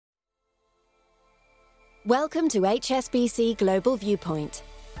Welcome to HSBC Global Viewpoint,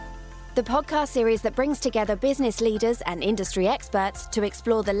 the podcast series that brings together business leaders and industry experts to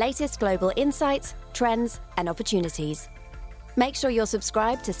explore the latest global insights, trends, and opportunities. Make sure you're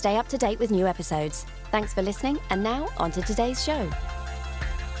subscribed to stay up to date with new episodes. Thanks for listening, and now on to today's show.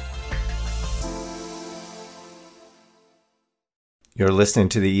 You're listening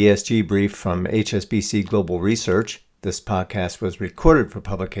to the ESG brief from HSBC Global Research. This podcast was recorded for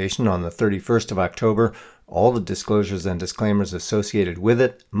publication on the 31st of October. All the disclosures and disclaimers associated with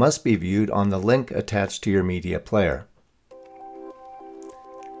it must be viewed on the link attached to your media player.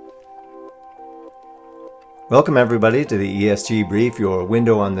 Welcome everybody to the ESG Brief, your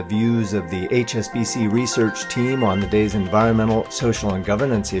window on the views of the HSBC research team on the day's environmental, social, and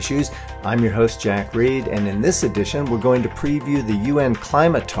governance issues. I'm your host, Jack Reed, and in this edition, we're going to preview the UN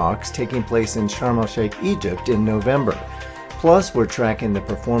climate talks taking place in Sharm el-Sheikh, Egypt in November. Plus, we're tracking the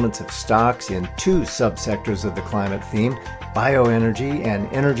performance of stocks in two subsectors of the climate theme, bioenergy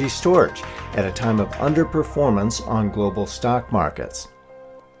and energy storage, at a time of underperformance on global stock markets.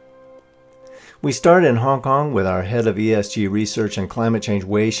 We start in Hong Kong with our head of ESG research and climate change,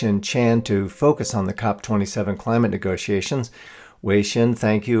 Wei-Shin Chan, to focus on the COP27 climate negotiations. Wei-Shin,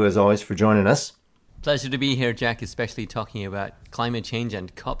 thank you as always for joining us. Pleasure to be here, Jack, especially talking about climate change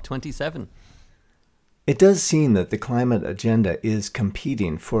and COP27. It does seem that the climate agenda is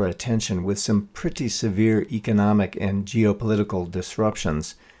competing for attention with some pretty severe economic and geopolitical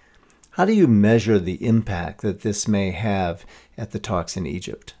disruptions. How do you measure the impact that this may have at the talks in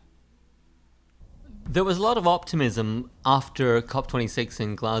Egypt? There was a lot of optimism after COP26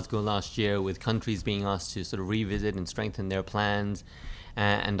 in Glasgow last year, with countries being asked to sort of revisit and strengthen their plans,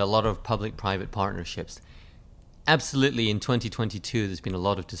 and a lot of public-private partnerships. Absolutely, in 2022, there's been a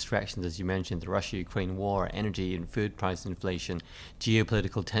lot of distractions, as you mentioned, the Russia-Ukraine war, energy and food price inflation,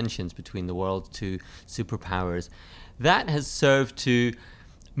 geopolitical tensions between the world's two superpowers. That has served to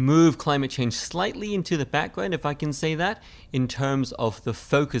move climate change slightly into the background, if I can say that, in terms of the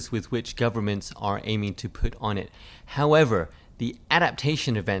focus with which governments are aiming to put on it. However, the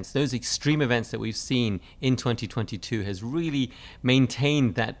adaptation events, those extreme events that we've seen in 2022, has really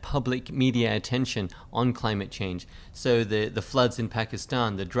maintained that public media attention on climate change. So the floods in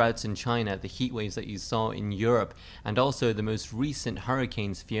Pakistan, the droughts in China, the heat waves that you saw in Europe, and also the most recent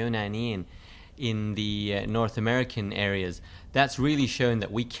hurricanes, Fiona and Ian, in the North American areas, that's really shown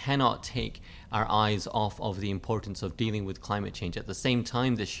that we cannot take our eyes off of the importance of dealing with climate change. At the same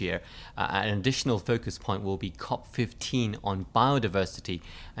time this year, an additional focus point will be COP15 on biodiversity,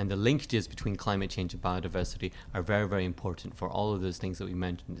 and the linkages between climate change and biodiversity are very, very important for all of those things that we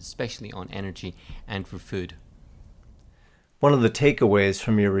mentioned, especially on energy and for food. One of the takeaways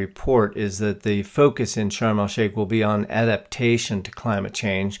from your report is that the focus in Sharm el-Sheikh will be on adaptation to climate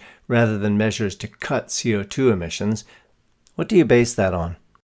change rather than measures to cut CO2 emissions. What do you base that on?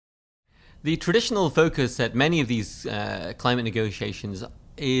 The traditional focus at many of these climate negotiations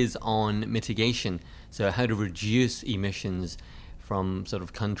is on mitigation, so how to reduce emissions from sort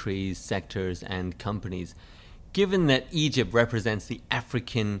of countries, sectors, and companies. Given that Egypt represents the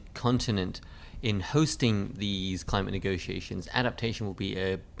African continent in hosting these climate negotiations, adaptation will be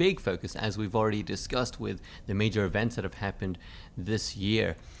a big focus, as we've already discussed with the major events that have happened this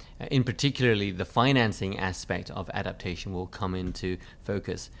year. In particularly, the financing aspect of adaptation will come into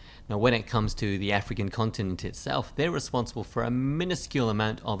focus. Now, when it comes to the African continent itself, they're responsible for a minuscule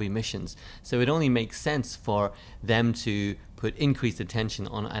amount of emissions. So it only makes sense for them to put increased attention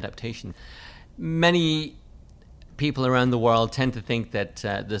on adaptation. Many people around the world tend to think that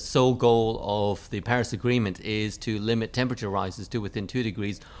the sole goal of the Paris Agreement is to limit temperature rises to within 2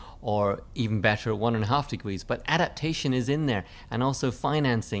 degrees, or even better, 1.5 degrees. But adaptation is in there, and also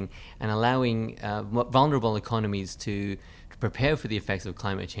financing and allowing vulnerable economies to prepare for the effects of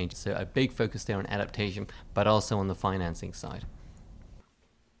climate change. So a big focus there on adaptation, but also on the financing side.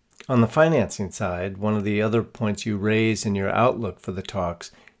 On the financing side, one of the other points you raise in your outlook for the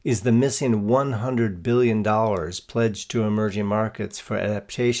talks is the missing $100 billion pledged to emerging markets for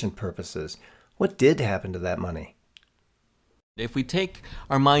adaptation purposes. What did happen to that money? If we take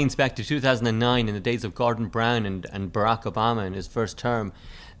our minds back to 2009, in the days of Gordon Brown and Barack Obama in his first term,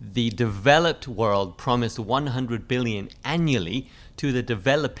 the developed world promised $100 billion annually to the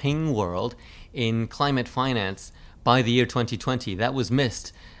developing world in climate finance by the year 2020. That was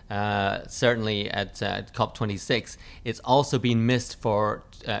missed, certainly at COP26. It's also been missed for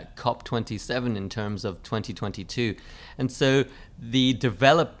post COP27 in terms of 2022. And so the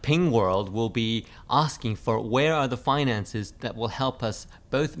developing world will be asking for where are the finances that will help us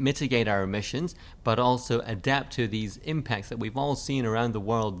both mitigate our emissions, but also adapt to these impacts that we've all seen around the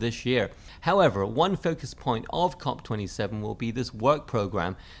world this year. However, one focus point of COP27 will be this work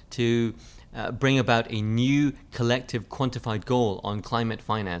program to bring about a new collective quantified goal on climate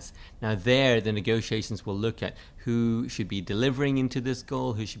finance. Now there, the negotiations will look at who should be delivering into this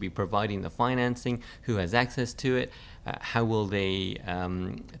goal, who should be providing the financing, who has access to it, how will they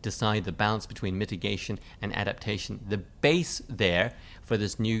decide the balance between mitigation and adaptation. The base there for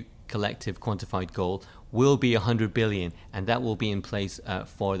this new collective quantified goal will be 100 billion, and that will be in place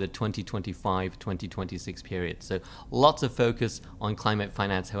for the 2025-2026 period. So lots of focus on climate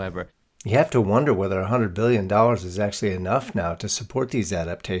finance, however. You have to wonder whether $100 billion is actually enough now to support these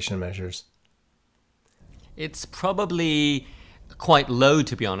adaptation measures. It's probably quite low,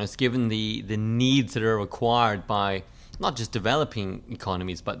 to be honest, given the needs that are required by not just developing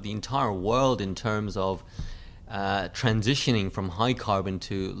economies, but the entire world in terms of transitioning from high carbon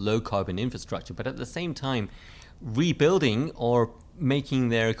to low carbon infrastructure. But at the same time, rebuilding or making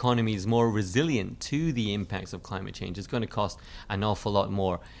their economies more resilient to the impacts of climate change is going to cost an awful lot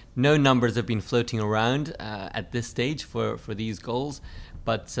more. No numbers have been floating around at this stage for these goals,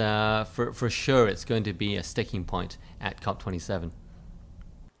 but for sure it's going to be a sticking point at COP27.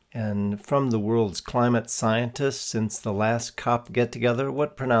 And from the world's climate scientists since the last COP get-together,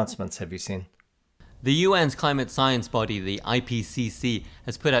 what pronouncements have you seen? The UN's climate science body, the IPCC,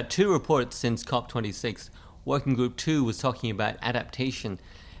 has put out 2 reports since COP26. Working Group 2 was talking about adaptation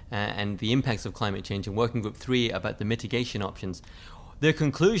and the impacts of climate change, and Working Group 3 about the mitigation options. Their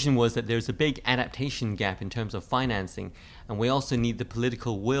conclusion was that there's a big adaptation gap in terms of financing, and we also need the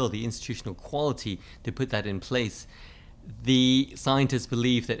political will, the institutional quality to put that in place. The scientists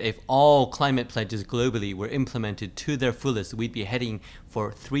believe that if all climate pledges globally were implemented to their fullest, we'd be heading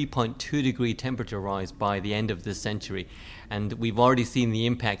for 3.2 degree temperature rise by the end of this century. And we've already seen the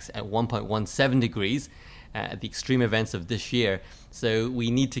impacts at 1.17 degrees. At the extreme events of this year. So we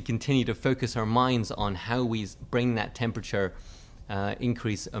need to continue to focus our minds on how we bring that temperature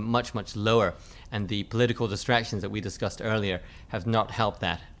increase much, much lower. And the political distractions that we discussed earlier have not helped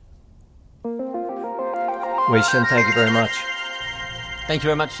that. Wei Shin, thank you very much. Thank you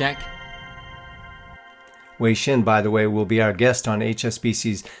very much, Jack. Wei Shin, by the way, will be our guest on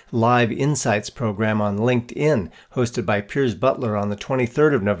HSBC's Live Insights program on LinkedIn, hosted by Piers Butler on the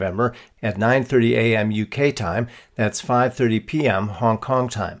 23rd of November at 9:30 a.m. UK time. That's 5:30 p.m. Hong Kong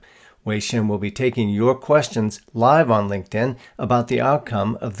time. Wei Shin will be taking your questions live on LinkedIn about the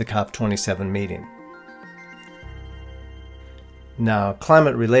outcome of the COP27 meeting. Now,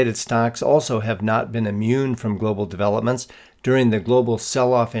 climate-related stocks also have not been immune from global developments. During the global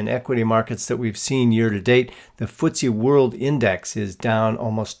sell-off in equity markets that we've seen year to date, the FTSE World Index is down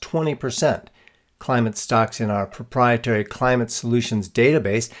almost 20%. Climate stocks in our proprietary Climate Solutions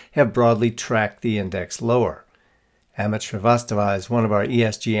database have broadly tracked the index lower. Amit Srivastava is one of our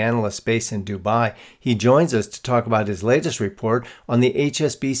ESG analysts based in Dubai. He joins us to talk about his latest report on the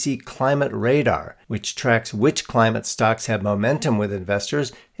HSBC Climate Radar, which tracks which climate stocks have momentum with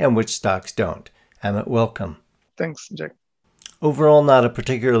investors and which stocks don't. Amit, welcome. Thanks, Jack. Overall, not a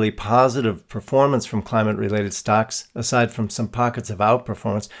particularly positive performance from climate-related stocks, aside from some pockets of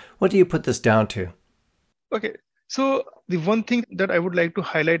outperformance. What do you put this down to? Okay, so the one thing that I would like to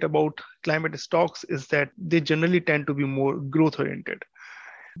highlight about climate stocks is that they generally tend to be more growth-oriented.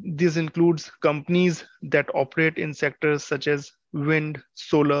 This includes companies that operate in sectors such as wind,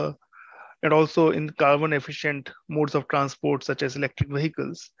 solar, and also in carbon-efficient modes of transport such as electric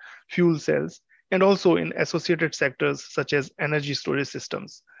vehicles, fuel cells, and also in associated sectors such as energy storage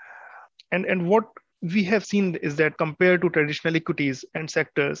systems. And what we have seen is that compared to traditional equities and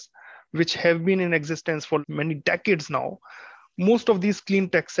sectors which have been in existence for many decades now, most of these clean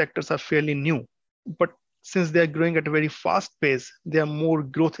tech sectors are fairly new. But since they are growing at a very fast pace, they are more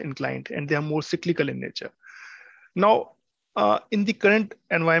growth inclined and they are more cyclical in nature. Now, in the current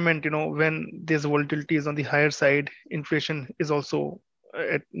environment, when there's volatilities on the higher side, inflation is also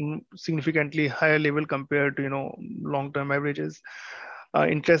at significantly higher level compared to long-term averages.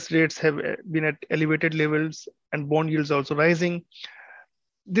 Interest rates have been at elevated levels and bond yields also rising.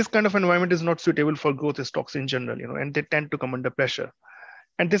 This kind of environment is not suitable for growth stocks in general, and they tend to come under pressure.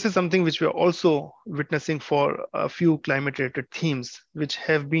 And this is something which we are also witnessing for a few climate-related themes which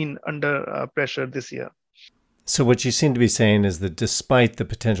have been under pressure this year. So what you seem to be saying is that despite the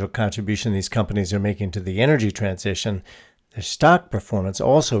potential contribution these companies are making to the energy transition, their stock performance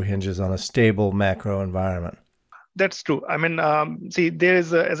also hinges on a stable macro environment. That's true. I mean, see, there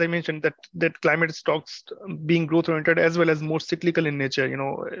is, as I mentioned, that climate stocks being growth oriented as well as more cyclical in nature.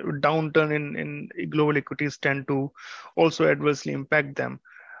 Downturn in global equities tend to also adversely impact them.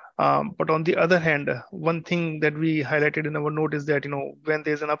 But on the other hand, one thing that we highlighted in our note is that when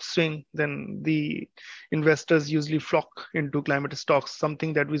there's an upswing, then the investors usually flock into climate stocks.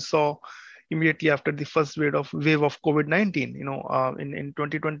 Something that we saw immediately after the first wave of COVID-19. In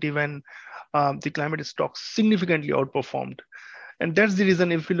 2020 when the climate stocks significantly outperformed. And that's the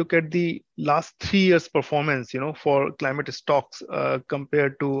reason if we look at the last 3 years performance, for climate stocks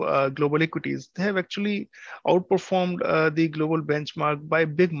compared to global equities, they have actually outperformed the global benchmark by a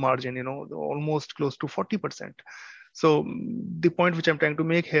big margin, almost close to 40%. So the point which I'm trying to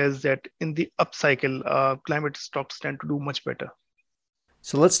make here is that in the upcycle, climate stocks tend to do much better.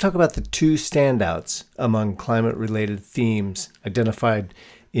 So let's talk about the two standouts among climate-related themes identified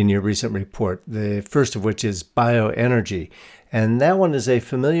in your recent report, the first of which is bioenergy. And that one is a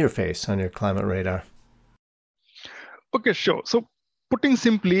familiar face on your climate radar. Okay, sure. So putting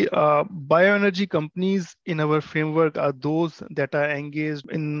simply, bioenergy companies in our framework are those that are engaged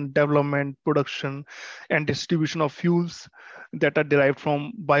in development, production, and distribution of fuels that are derived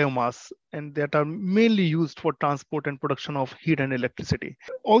from biomass and that are mainly used for transport and production of heat and electricity.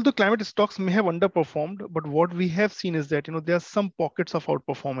 Although climate stocks may have underperformed, but what we have seen is that there are some pockets of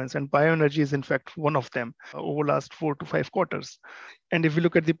outperformance, and bioenergy is in fact one of them over last 4 to 5 quarters. And if we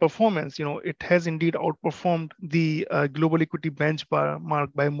look at the performance, it has indeed outperformed the global equity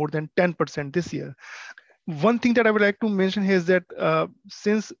benchmark by more than 10% this year. One thing that I would like to mention here is that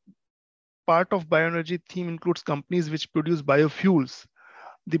since part of bioenergy theme includes companies which produce biofuels,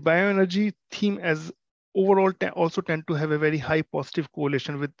 the bioenergy theme as overall also tend to have a very high positive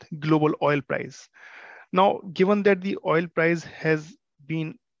correlation with global oil price. Now, given that the oil price has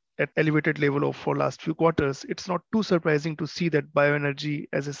been at elevated level for last few quarters, it's not too surprising to see that bioenergy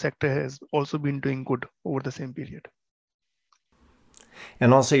as a sector has also been doing good over the same period.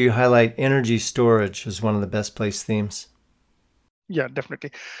 And also you highlight energy storage as one of the best placed themes. Yeah,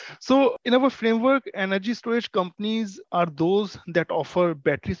 definitely. So in our framework, energy storage companies are those that offer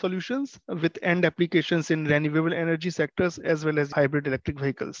battery solutions with end applications in renewable energy sectors as well as hybrid electric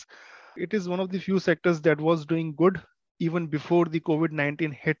vehicles. It is one of the few sectors that was doing good even before the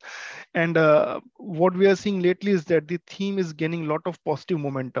COVID-19 hit. And what we are seeing lately is that the theme is gaining a lot of positive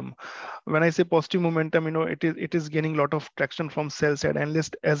momentum. When I say positive momentum, it is gaining a lot of traction from sell-side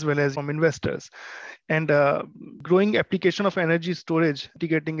analysts as well as from investors. And growing application of energy storage,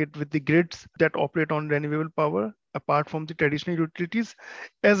 integrating it with the grids that operate on renewable power, apart from the traditional utilities,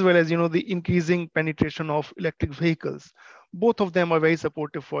 as well as the increasing penetration of electric vehicles. Both of them are very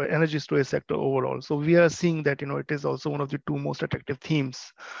supportive for energy storage sector overall. So we are seeing that it is also one of the two most attractive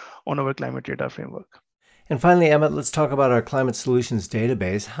themes on our climate radar framework. And finally, Amit, let's talk about our Climate Solutions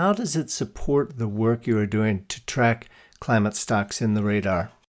database. How does it support the work you are doing to track climate stocks in the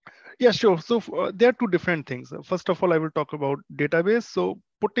radar? Yeah, sure. So there are two different things. First of all, I will talk about database. So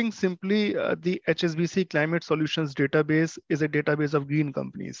putting simply, the HSBC Climate Solutions database is a database of green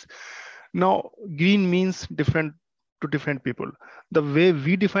companies. Now, green means different to different people. The way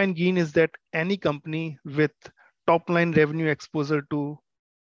we define green is that any company with top line revenue exposure to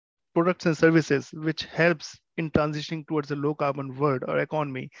products and services which helps in transitioning towards a low carbon world or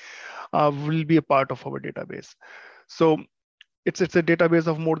economy will be a part of our database. So it's a database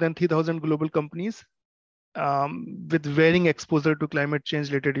of more than 3,000 global companies with varying exposure to climate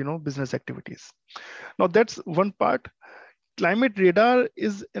change related business activities. Now that's one part. Climate radar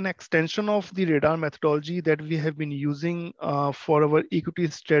is an extension of the radar methodology that we have been using for our equity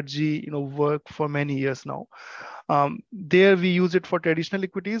strategy work for many years now. There we use it for traditional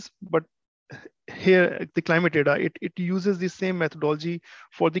equities, but here the climate radar, it uses the same methodology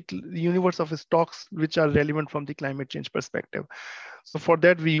for the universe of stocks which are relevant from the climate change perspective. So for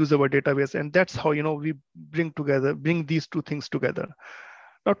that we use our database, and that's how we bring these two things together.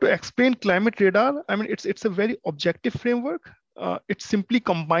 Now, to explain climate radar, I mean, it's a very objective framework. It simply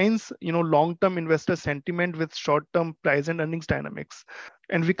combines, long-term investor sentiment with short-term price and earnings dynamics,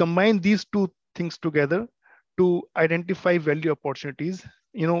 and we combine these two things together to identify value opportunities,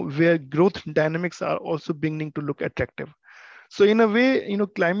 where growth dynamics are also beginning to look attractive. So, in a way,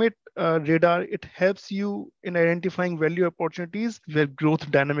 climate radar, it helps you in identifying value opportunities where growth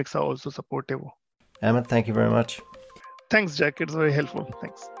dynamics are also supportive. Amit, thank you very much. Thanks, Jack. It's very helpful.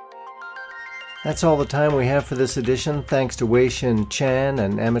 Thanks. That's all the time we have for this edition. Thanks to Wei-Shin Chan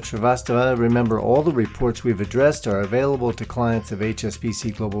and Amit Srivastava. Remember, all the reports we've addressed are available to clients of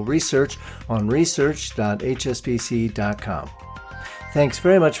HSBC Global Research on research.hsbc.com. Thanks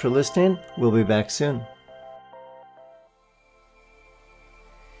very much for listening. We'll be back soon.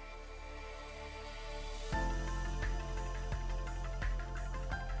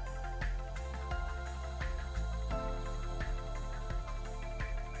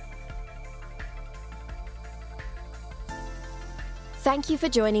 Thank you for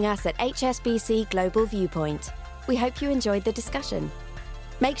joining us at HSBC Global Viewpoint. We hope you enjoyed the discussion.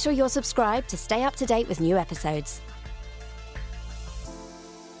 Make sure you're subscribed to stay up to date with new episodes.